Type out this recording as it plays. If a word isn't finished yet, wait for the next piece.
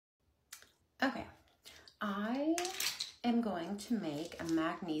Okay, I am going to make a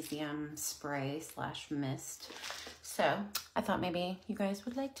magnesium spray / mist. So I thought maybe you guys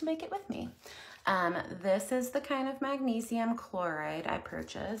would like to make it with me. This is the kind of magnesium chloride I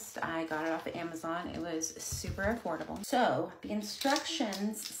purchased. I got it off of Amazon. It was super affordable. So the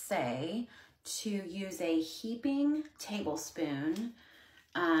instructions say to use a heaping tablespoon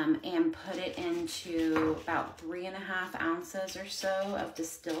and put it into about 3.5 ounces or so of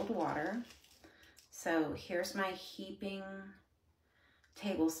distilled water. So here's my heaping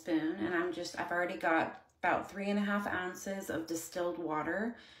tablespoon, and I've already got about 3.5 ounces of distilled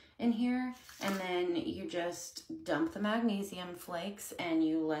water in here. And then you just dump the magnesium flakes and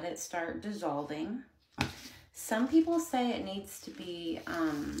you let it start dissolving. Some people say it needs to be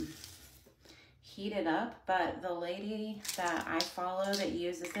heated up, but the lady that I follow that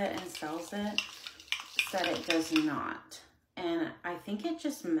uses it and sells it said it does not. And I think it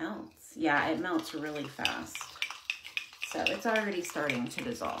just melts. Yeah, it melts really fast. So it's already starting to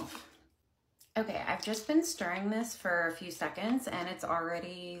dissolve. Okay, I've just been stirring this for a few seconds and it's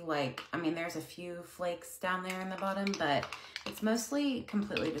already like, I mean, there's a few flakes down there in the bottom, but it's mostly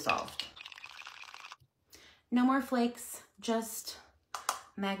completely dissolved. No more flakes, just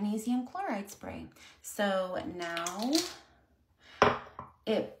magnesium chloride spray. So now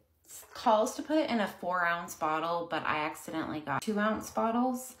it calls to put it in a 4-ounce bottle, but I accidentally got 2-ounce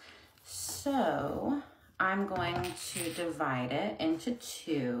bottles. So I'm going to divide it into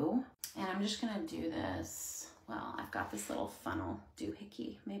 2. And I'm just gonna do this. Well, I've got this little funnel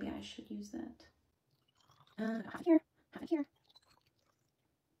doohickey. Maybe I should use it. Have it here.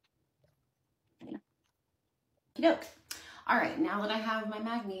 Okey-doke. All right, now that I have my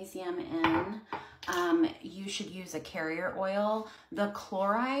magnesium in, you should use a carrier oil. The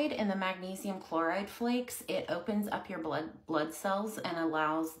chloride in the magnesium chloride flakes, it opens up your blood cells and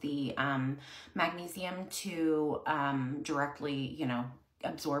allows the magnesium to directly,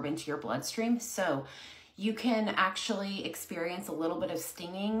 absorb into your bloodstream. So you can actually experience a little bit of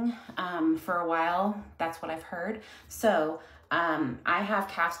stinging for a while. That's what I've heard. So I have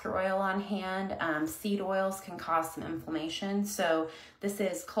castor oil on hand. Seed oils can cause some inflammation. So this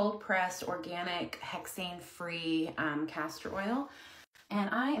is cold pressed, organic, hexane-free castor oil. And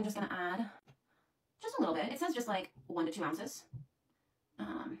I am just gonna add just a little bit. It says just like 1 to 2 ounces.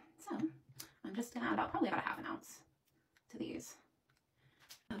 So I'm just gonna add probably about 1/2 ounce to these.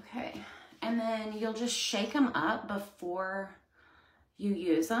 Okay, and then you'll just shake them up before you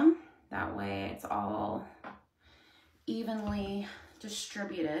use them. That way it's all evenly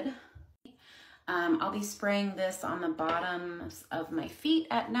distributed. I'll be spraying this on the bottoms of my feet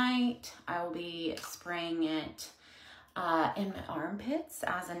at night. I will be spraying it in my armpits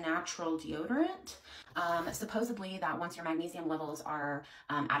as a natural deodorant. Supposedly that once your magnesium levels are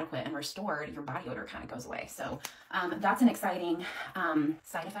adequate and restored, your body odor kind of goes away. So that's an exciting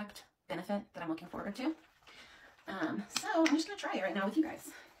side effect, benefit that I'm looking forward to. So I'm just gonna try it right now with you guys.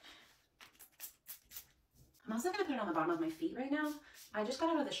 I'm also gonna put it on the bottom of my feet right now. I just got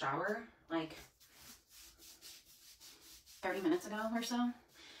out of the shower like 30 minutes ago or so.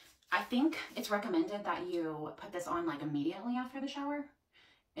 I think it's recommended that you put this on like immediately after the shower.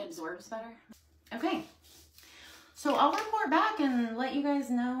 It absorbs better. Okay, so I'll report back and let you guys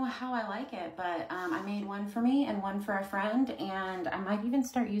know how I like it. But I made one for me and one for a friend, and I might even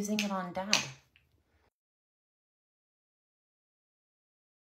start using it on Dad.